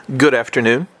Good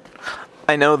afternoon.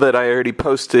 I know that I already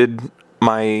posted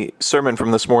my sermon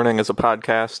from this morning as a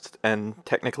podcast, and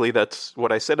technically that's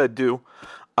what I said I'd do,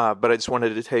 but I just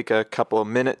wanted to take a couple of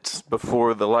minutes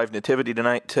before the live nativity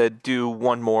tonight to do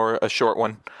one more, a short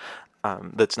one,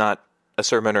 that's not a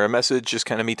sermon or a message, just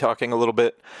kind of me talking a little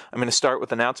bit. I'm going to start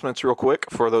with announcements real quick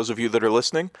for those of you that are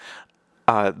listening.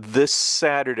 This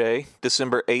Saturday,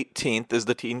 December 18th, is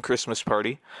the Teen Christmas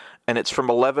Party, and it's from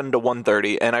 11 to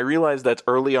 1:30. And I realize that's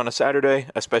early on a Saturday,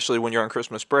 especially when you're on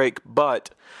Christmas break,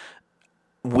 but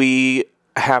we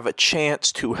have a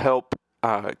chance to help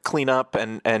clean up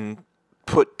and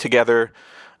put together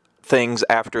things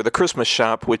after the Christmas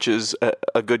shop, which is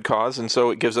a good cause, and so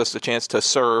it gives us a chance to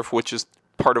serve, which is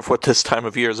part of what this time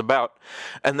of year is about.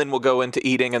 And then we'll go into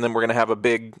eating, and then we're going to have a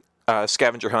big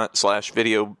scavenger hunt /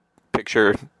 video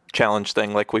picture challenge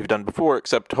thing like we've done before,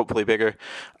 except hopefully bigger,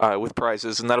 with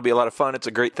prizes, and that'll be a lot of fun. It's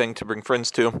a great thing to bring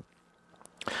friends to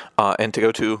and to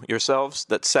go to yourselves.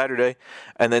 That's Saturday.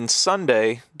 And then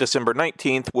Sunday, December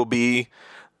 19th, will be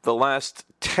the last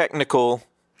technical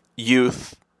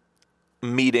youth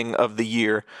meeting of the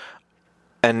year.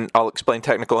 And I'll explain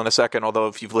technical in a second, although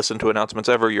if you've listened to announcements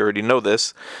ever, you already know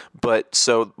this. But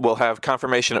so we'll have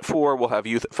confirmation at 4, we'll have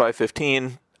youth at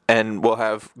 5:15, and we'll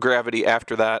have gravity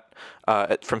after that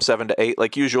from 7 to 8,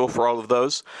 like usual for all of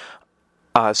those.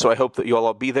 So I hope that you'll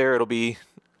all be there. It'll be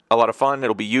a lot of fun.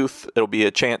 It'll be youth. It'll be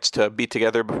a chance to be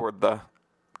together before the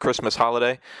Christmas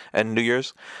holiday and New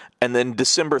Year's. And then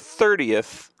December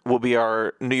 30th will be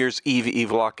our New Year's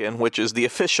Eve lock-in, which is the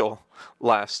official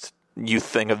last youth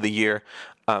thing of the year.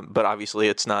 But obviously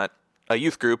it's not a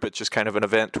youth group. It's just kind of an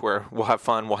event where we'll have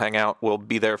fun, we'll hang out, we'll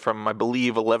be there from, I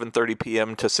believe, 11:30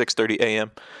 p.m. to 6:30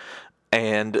 a.m.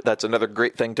 And that's another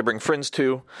great thing to bring friends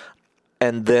to.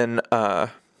 And then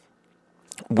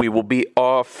we will be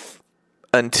off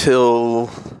until,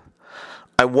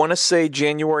 I want to say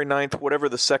January 9th, whatever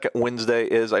the second Wednesday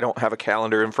is. I don't have a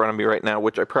calendar in front of me right now,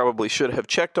 which I probably should have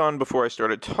checked on before I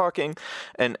started talking.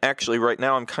 And actually, right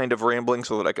now, I'm kind of rambling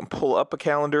so that I can pull up a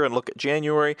calendar and look at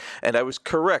January. And I was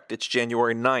correct. It's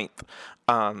January 9th.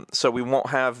 So we won't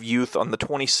have youth on the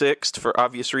 26th for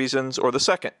obvious reasons, or the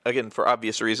 2nd, again, for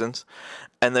obvious reasons.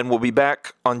 And then we'll be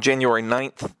back on January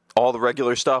 9th. All the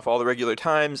regular stuff, all the regular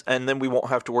times, and then we won't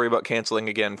have to worry about canceling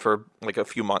again for like a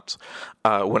few months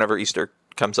whenever Easter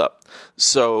comes up.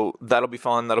 So that'll be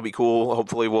fun. That'll be cool.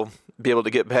 Hopefully we'll be able to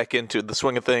get back into the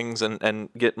swing of things and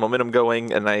get momentum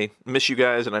going. And I miss you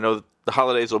guys, and I know the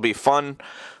holidays will be fun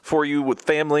for you with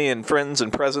family and friends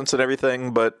and presents and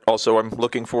everything, but also I'm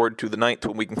looking forward to the 9th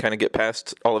when we can kind of get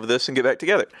past all of this and get back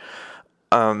together.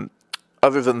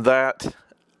 Other than that,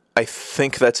 I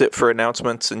think that's it for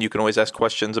announcements, and you can always ask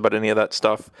questions about any of that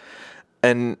stuff.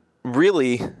 And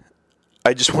really,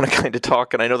 I just want to kind of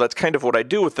talk, and I know that's kind of what I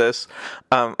do with this.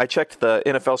 I checked the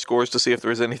NFL scores to see if there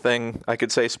was anything I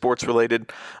could say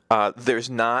sports-related. There's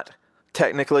not,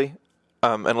 technically,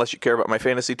 unless you care about my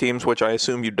fantasy teams, which I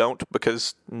assume you don't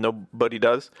because nobody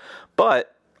does.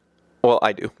 But, well,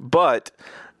 I do. But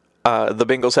the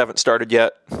Bengals haven't started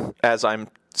yet as I'm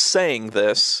saying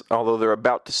this, although they're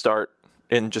about to start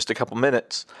in just a couple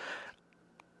minutes.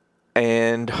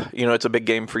 And, you know, it's a big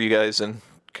game for you guys, and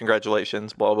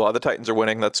congratulations, blah, blah, blah. The Titans are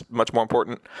winning. That's much more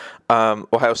important.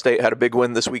 Ohio State had a big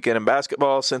win this weekend in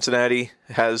basketball. Cincinnati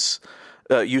has,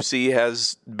 UC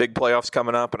has big playoffs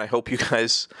coming up, and I hope you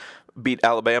guys beat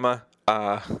Alabama.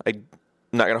 I'm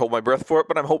not going to hold my breath for it,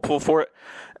 but I'm hopeful for it.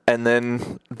 And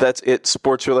then that's it,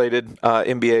 sports-related.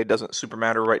 NBA doesn't super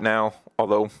matter right now,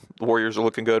 although the Warriors are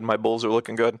looking good, my Bulls are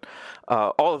looking good.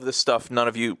 All of this stuff, none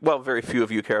of you, well, very few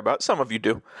of you care about. Some of you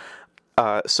do.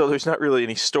 So there's not really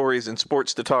any stories in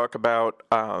sports to talk about.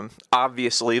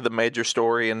 Obviously, the major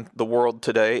story in the world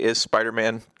today is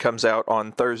Spider-Man comes out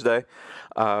on Thursday,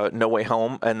 No Way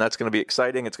Home, and that's going to be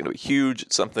exciting. It's going to be huge.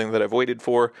 It's something that I've waited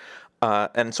for.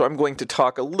 And so I'm going to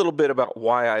talk a little bit about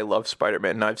why I love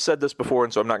Spider-Man. Now, I've said this before,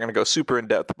 and so I'm not going to go super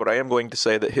in-depth, but I am going to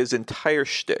say that his entire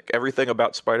shtick, everything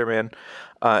about Spider-Man,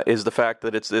 is the fact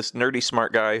that it's this nerdy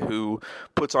smart guy who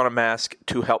puts on a mask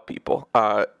to help people.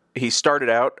 He started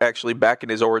out, actually, back in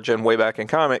his origin, way back in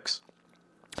comics,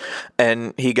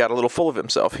 and he got a little full of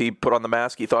himself. He put on the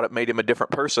mask, he thought it made him a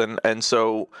different person, and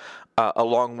so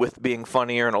along with being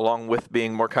funnier and along with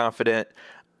being more confident,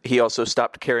 he also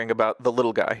stopped caring about the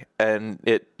little guy, and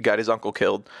it got his uncle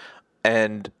killed.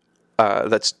 And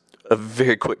that's a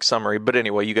very quick summary. But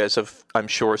anyway, you guys have, I'm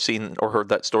sure, seen or heard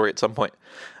that story at some point.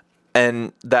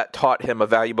 And that taught him a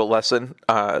valuable lesson,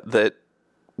 that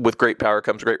with great power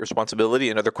comes great responsibility,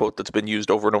 another quote that's been used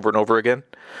over and over and over again.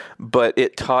 But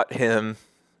it taught him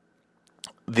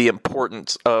the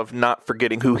importance of not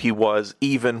forgetting who he was,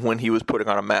 even when he was putting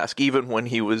on a mask, even when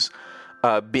he was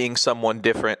being someone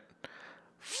different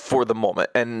for the moment.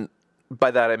 And by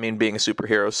that I mean being a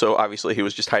superhero. So obviously he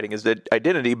was just hiding his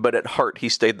identity, but at heart he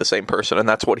stayed the same person, and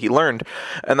that's what he learned.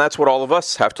 And that's what all of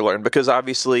us have to learn, because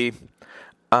obviously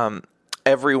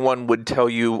everyone would tell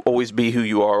you, always be who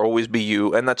you are, always be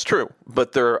you, and that's true.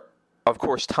 But there are, of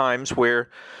course, times where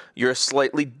you're a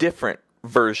slightly different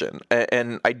version.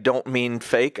 And I don't mean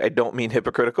fake, I don't mean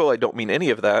hypocritical, I don't mean any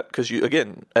of that, because you,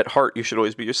 again, at heart you should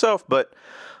always be yourself. But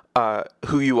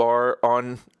who you are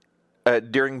on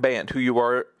during band, who you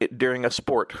are during a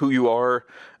sport, who you are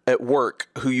at work,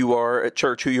 who you are at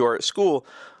church, who you are at school,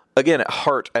 again, at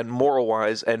heart and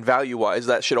moral-wise and value-wise,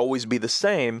 that should always be the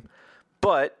same.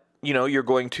 But you're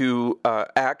going to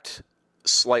act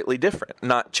slightly different,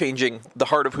 not changing the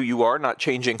heart of who you are, not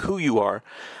changing who you are.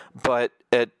 But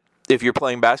if you're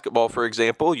playing basketball, for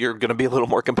example, you're going to be a little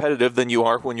more competitive than you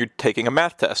are when you're taking a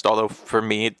math test, although for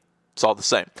me, it's all the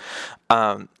same.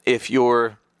 If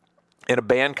you're in a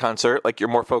band concert, like, you're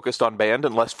more focused on band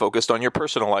and less focused on your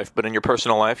personal life. But in your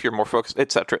personal life, you're more focused,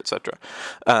 et cetera, et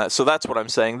cetera. So that's what I'm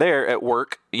saying there. At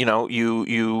work,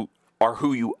 you are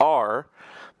who you are,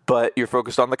 but you're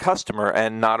focused on the customer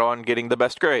and not on getting the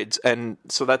best grades. And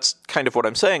so that's kind of what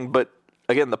I'm saying. But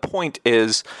again, the point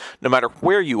is, no matter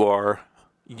where you are,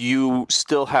 you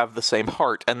still have the same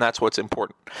heart, and that's what's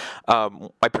important.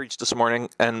 I preached this morning,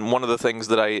 and one of the things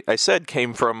that I said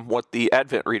came from what the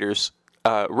Advent readers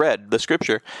read, the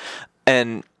scripture.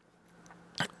 And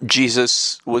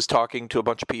Jesus was talking to a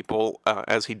bunch of people,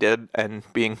 as he did, and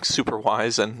being super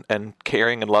wise and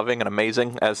caring and loving and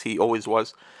amazing, as he always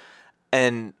was.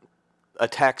 And a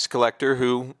tax collector,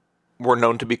 who were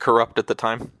known to be corrupt at the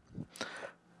time,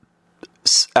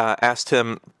 asked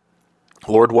him,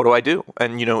 "Lord, what do I do?"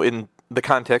 And, in the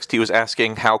context, he was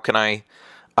asking, how can I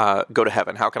go to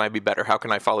heaven? How can I be better? How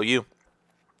can I follow you?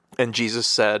 And Jesus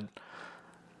said,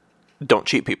 don't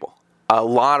cheat people. A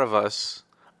lot of us,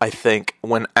 I think,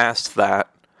 when asked that,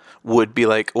 would be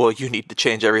like, well, you need to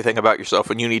change everything about yourself,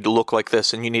 and you need to look like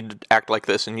this, and you need to act like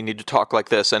this, and you need to talk like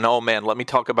this, and oh man, let me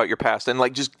talk about your past, and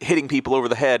like just hitting people over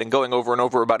the head and going over and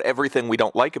over about everything we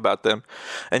don't like about them.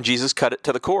 And Jesus cut it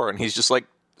to the core, and he's just like,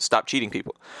 stop cheating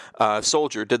people.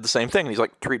 Soldier did the same thing, and he's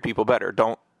like, treat people better,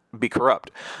 don't be corrupt.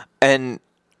 And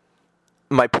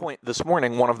my point this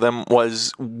morning, one of them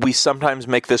was, we sometimes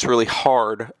make this really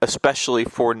hard, especially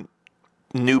for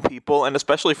new people and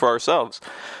especially for ourselves,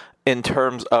 in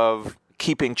terms of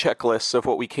keeping checklists of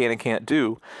what we can and can't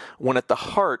do, when at the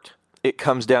heart it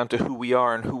comes down to who we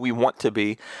are and who we want to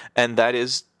be, and that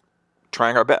is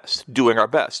trying our best, doing our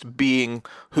best, being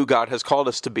who God has called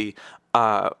us to be,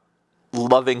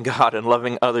 loving God and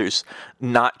loving others,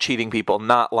 not cheating people,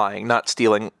 not lying, not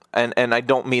stealing. And I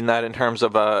don't mean that in terms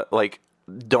of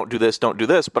don't do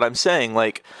this, but I'm saying,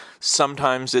 like,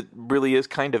 sometimes it really is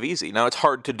kind of easy. Now, it's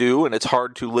hard to do, and it's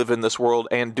hard to live in this world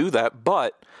and do that,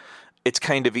 but it's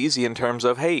kind of easy in terms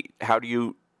of, hey, how do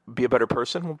you be a better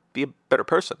person? Well, be a better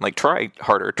person. Like, try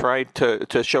harder, try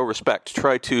to show respect,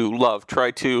 try to love,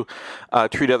 try to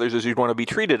treat others as you'd want to be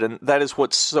treated. And that is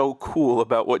what's so cool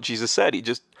about what Jesus said. He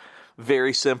just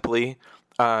very simply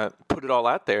put it all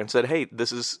out there and said, hey,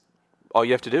 this is all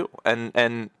you have to do.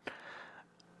 And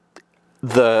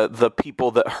the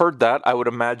people that heard that, I would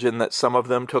imagine that some of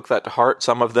them took that to heart.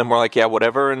 Some of them were like, yeah,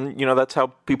 whatever. And, that's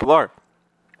how people are.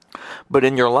 But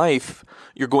in your life,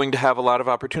 you're going to have a lot of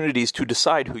opportunities to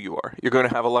decide who you are. You're going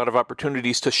to have a lot of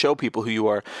opportunities to show people who you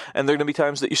are. And there are going to be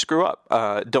times that you screw up.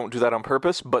 Don't do that on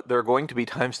purpose, but there are going to be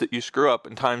times that you screw up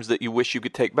and times that you wish you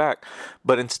could take back.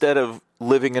 But instead of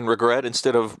living in regret,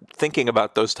 instead of thinking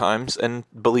about those times, and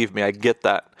believe me, I get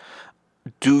that,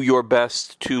 do your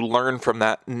best to learn from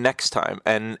that next time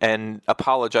and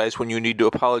apologize when you need to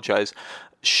apologize.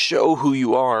 Show who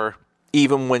you are,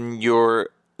 even when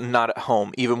you're not at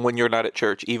home, even when you're not at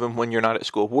church, even when you're not at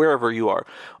school, wherever you are.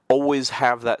 Always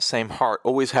have that same heart,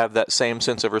 always have that same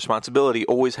sense of responsibility,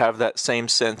 always have that same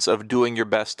sense of doing your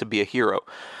best to be a hero.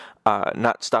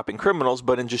 Not stopping criminals,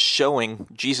 but in just showing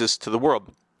Jesus to the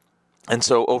world. And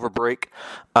so over break,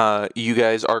 you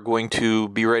guys are going to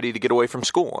be ready to get away from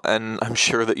school. And I'm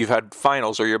sure that you've had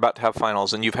finals, or you're about to have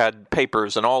finals, and you've had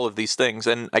papers and all of these things.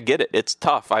 And I get it. It's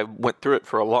tough. I went through it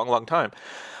for a long, long time.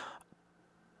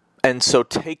 And so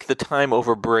take the time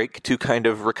over break to kind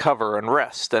of recover and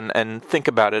rest and think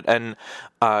about it. And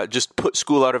just put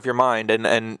school out of your mind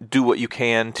and do what you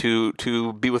can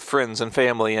to be with friends and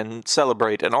family and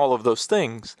celebrate and all of those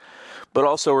things. But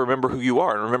also remember who you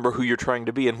are and remember who you're trying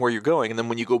to be and where you're going. And then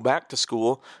when you go back to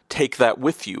school, take that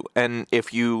with you. And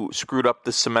if you screwed up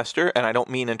this semester, and I don't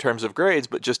mean in terms of grades,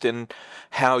 but just in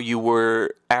how you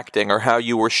were acting or how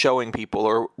you were showing people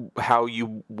or how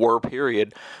you were,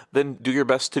 period, then do your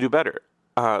best to do better.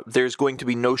 There's going to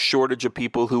be no shortage of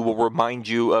people who will remind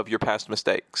you of your past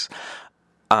mistakes.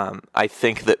 I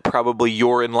think that probably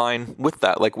you're in line with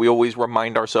that. Like, we always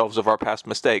remind ourselves of our past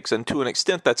mistakes, and to an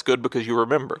extent that's good because you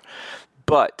remember.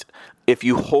 But if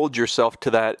you hold yourself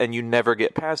to that and you never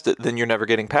get past it, then you're never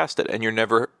getting past it, and you're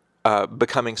never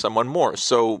becoming someone more.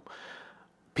 So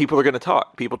people are going to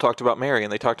talk. People talked about Mary,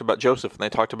 and they talked about Joseph, and they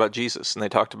talked about Jesus, and they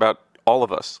talked about all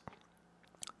of us.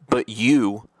 But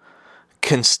you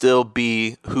can still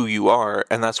be who you are,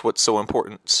 and that's what's so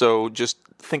important. So just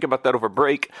think about that over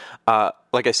break.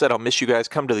 Like I said, I'll miss you guys.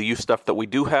 Come to the youth stuff that we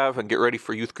do have and get ready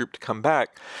for youth group to come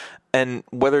back. And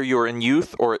whether you're in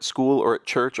youth or at school or at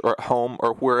church or at home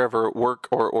or wherever, work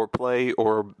or play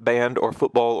or band or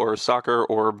football or soccer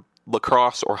or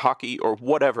lacrosse or hockey or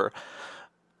whatever,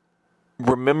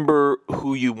 remember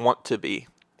who you want to be.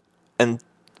 And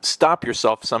stop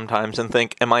yourself sometimes and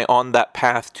think, am I on that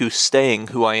path to staying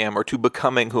who I am or to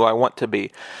becoming who I want to be?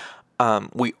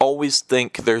 We always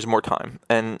think there's more time,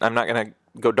 and I'm not going to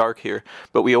go dark here,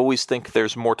 but we always think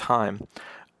there's more time.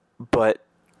 But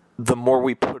the more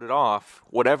we put it off,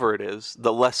 whatever it is,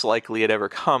 the less likely it ever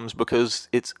comes, because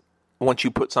once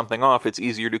you put something off, it's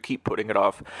easier to keep putting it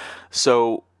off.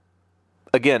 So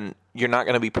again, you're not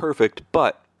going to be perfect,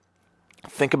 but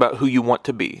think about who you want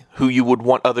to be, who you would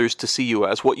want others to see you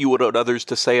as, what you would want others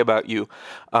to say about you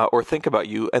or think about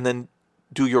you, and then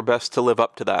do your best to live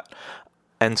up to that.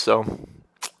 And so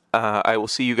I will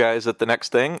see you guys at the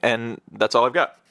next thing, and that's all I've got.